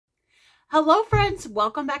Hello friends,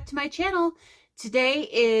 welcome back to my channel. Today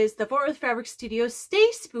is the Fort Worth Fabric Studio Stay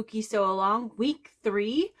Spooky Sew Along week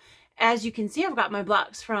 3. As you can see, I've got my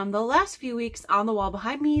blocks from the last few weeks on the wall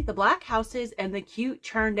behind me, the black houses and the cute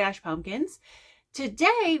churn dash pumpkins.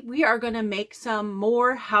 Today we are going to make some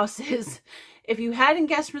more houses. If you hadn't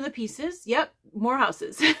guessed from the pieces, yep, more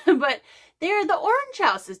houses. But they're the orange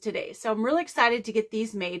houses today, so I'm really excited to get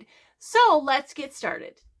these made. So let's get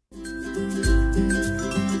started.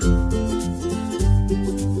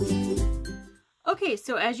 Okay,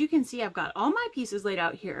 so as you can see, I've got all my pieces laid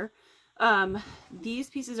out here. These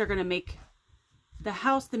pieces are going to make the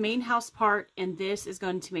house, the main house part, and this is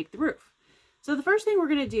going to make the roof. So the first thing we're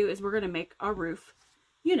going to do is we're going to make our roof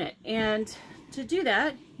unit. And to do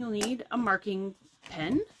that, you'll need a marking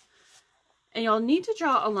pen. And you'll need to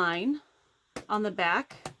draw a line on the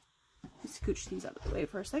back. Let's scooch these out of the way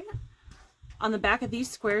for a second. On the back of these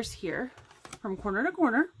squares here, from corner to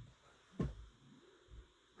corner.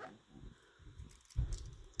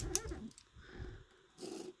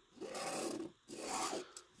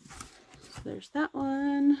 There's that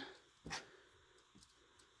one.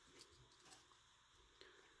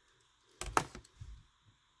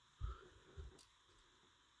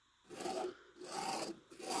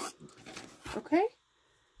 Okay.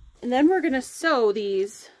 And then we're going to sew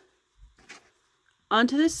these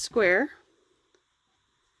onto this square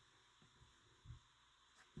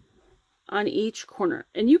on each corner.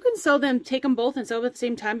 And you can sew them, take them both and sew them at the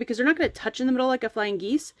same time because they're not going to touch in the middle like a flying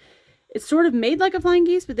geese. It's sort of made like a flying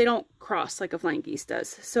geese, but they don't cross like a flying geese does.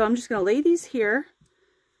 So I'm just going to lay these here,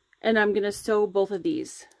 and I'm going to sew both of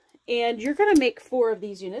these. And you're going to make 4 of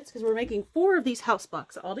these units because we're making 4 of these house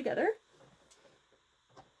blocks all together.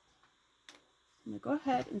 I'm going to go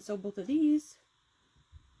ahead and sew both of these.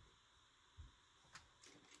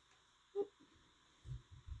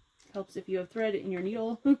 Helps if you have thread in your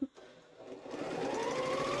needle.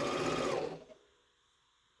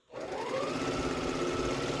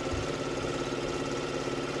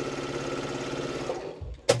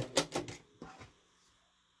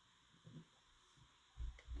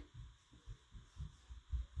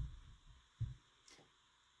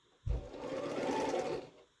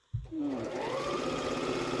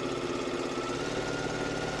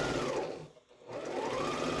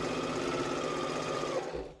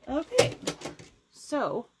 Okay,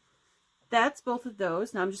 so that's both of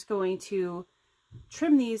those. Now I'm just going to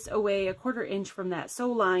trim these away 1/4 inch from that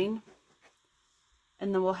sew line,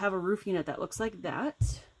 and then we'll have a roof unit that looks like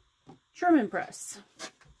that. Trim and press.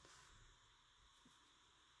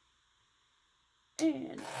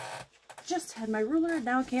 And just had my ruler,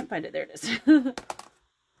 now I can't find it. There it is.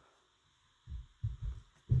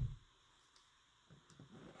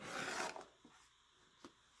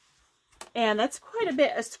 And that's quite a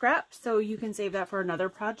bit of scrap, so you can save that for another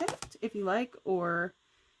project if you like, or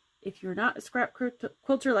if you're not a scrap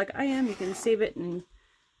quilter like I am, you can save it and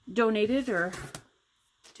donate it or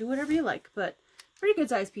do whatever you like. But pretty good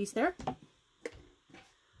size piece there.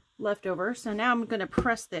 Left over. So now I'm going to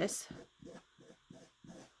press this.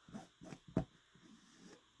 Put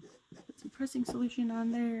some pressing solution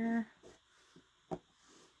on there.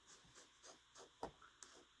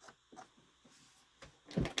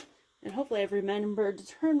 And hopefully I've remembered to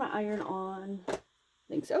turn my iron on. I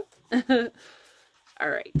think so.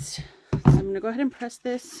 Alright. So I'm going to go ahead and press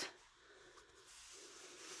this.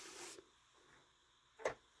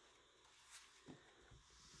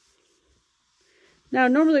 Now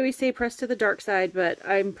normally we say press to the dark side, but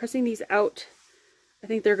I'm pressing these out. I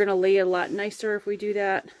think they're going to lay a lot nicer if we do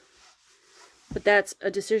that. But that's a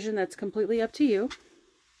decision that's completely up to you.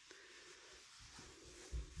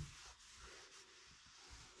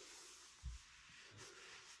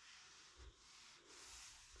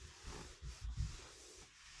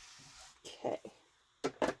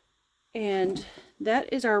 And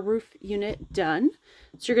that is our roof unit done.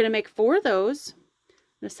 So you're going to make 4 of those. I'm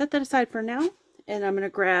going to set that aside for now, and I'm going to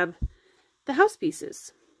grab the house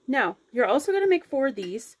pieces. Now, you're also going to make 4 of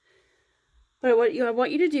these, but what I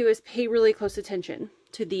want you to do is pay really close attention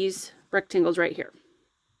to these rectangles right here.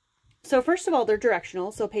 So first of all, they're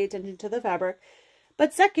directional, so pay attention to the fabric.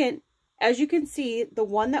 But second, as you can see, the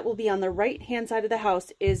one that will be on the right-hand side of the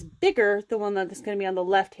house is bigger than the one that's going to be on the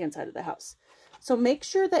left-hand side of the house. So make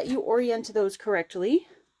sure that you orient those correctly.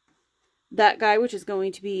 That guy, which is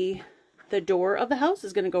going to be the door of the house,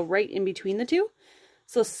 is going to go right in between the two.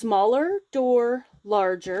 So smaller door,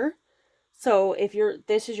 larger. So if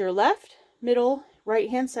this is your left, middle, right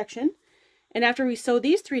hand section. And after we sew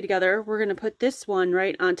these 3 together, we're going to put this one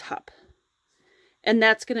right on top. And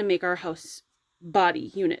that's going to make our house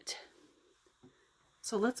body unit.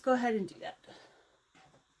 So let's go ahead and do that.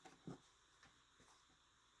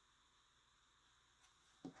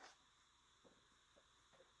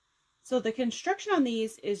 So the construction on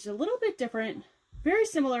these is a little bit different, very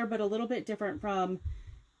similar, but a little bit different from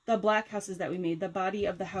the black houses that we made. The body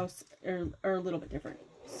of the house are a little bit different.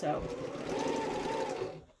 So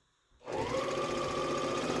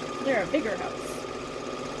they're a bigger house.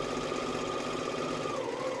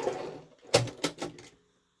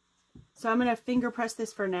 So I'm going to finger press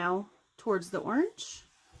this for now towards the orange.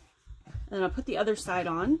 And then I'll put the other side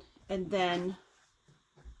on, and then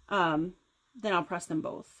I'll press them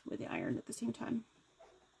both with the iron at the same time,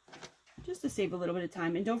 just to save a little bit of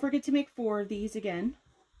time. And don't forget to make 4 of these again.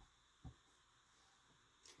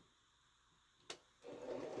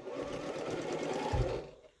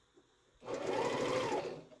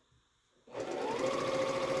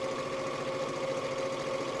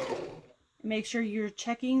 Make sure you're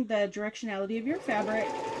checking the directionality of your fabric.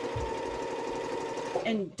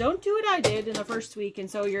 And don't do what I did in the first week and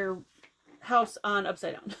sew your house on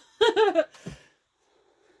upside down.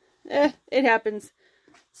 It happens.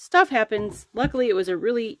 Stuff happens. Luckily, it was a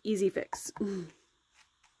really easy fix.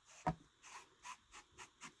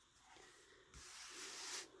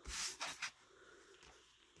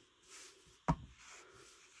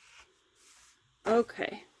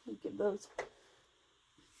 Okay, I'll give those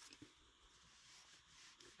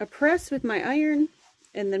a press with my iron,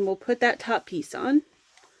 and then we'll put that top piece on.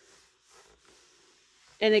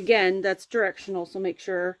 And again, that's directional, so make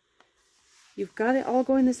sure you've got it all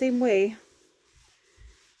going the same way.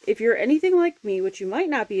 If you're anything like me, which you might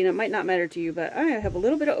not be, and it might not matter to you, but I have a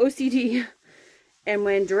little bit of OCD. And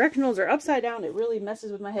when directionals are upside down, it really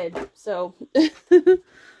messes with my head. So,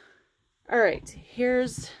 all right,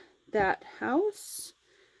 here's that house.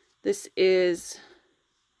 This is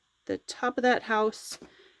the top of that house.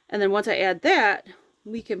 And then once I add that,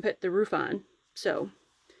 we can put the roof on. So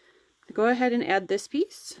go ahead and add this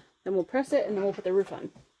piece, then we'll press it, and then we'll put the roof on.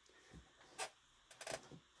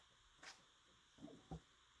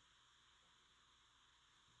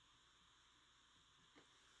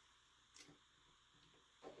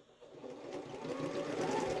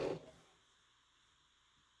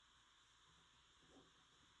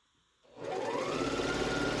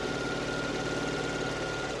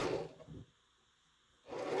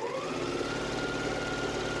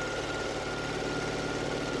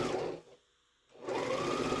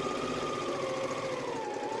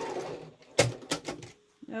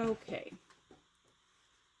 Okay.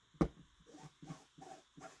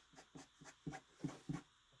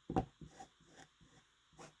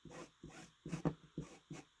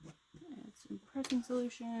 Add some pressing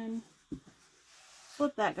solution.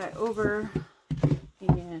 Flip that guy over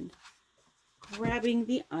and grabbing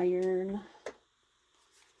the iron.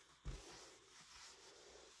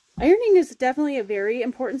 Ironing is definitely a very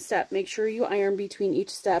important step. Make sure you iron between each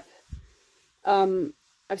step. I've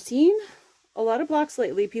seen a lot of blocks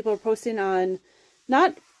lately. People are posting on,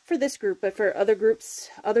 not for this group, but for other groups,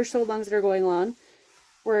 other sew-alongs that are going on,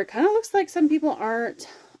 where it kind of looks like some people aren't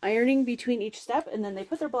ironing between each step, and then they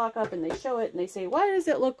put their block up and they show it and they say, why does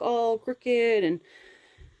it look all crooked? And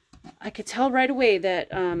I could tell right away that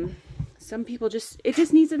some people it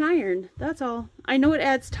just needs an iron. That's all. I know it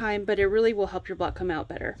adds time, but it really will help your block come out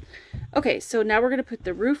better. Okay, so now we're going to put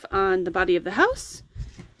the roof on the body of the house,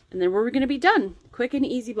 and then we're going to be done. Quick and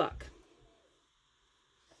easy block.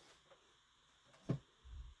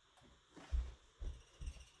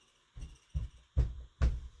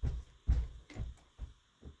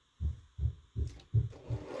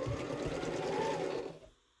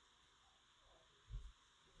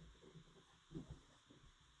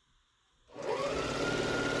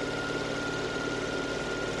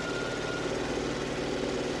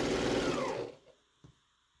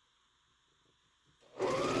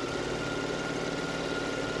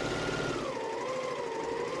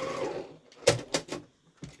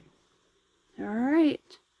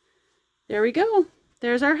 There we go.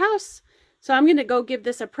 There's our house. So I'm going to go give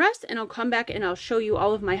this a press, and I'll come back and I'll show you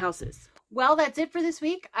all of my houses. Well, that's it for this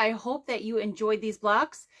week. I hope that you enjoyed these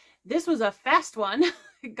blocks. This was a fast one.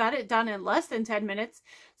 Got it done in less than 10 minutes.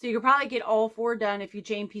 So you could probably get all 4 done if you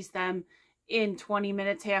chain piece them in 20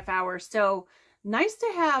 minutes, half hour. So nice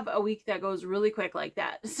to have a week that goes really quick like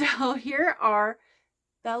that. So here are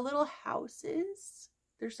the little houses.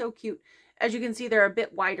 They're so cute. As you can see, they're a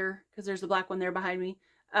bit wider because there's the black one there behind me.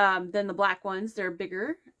 Than the black ones. They're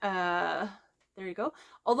bigger. There you go.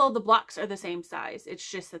 Although the blocks are the same size. It's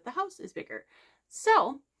just that the house is bigger.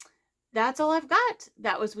 So that's all I've got.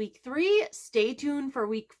 That was week 3. Stay tuned for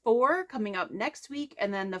week 4 coming up next week.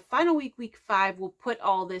 And then the final week, week 5, we'll put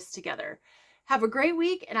all this together. Have a great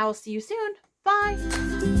week, and I will see you soon.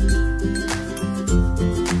 Bye.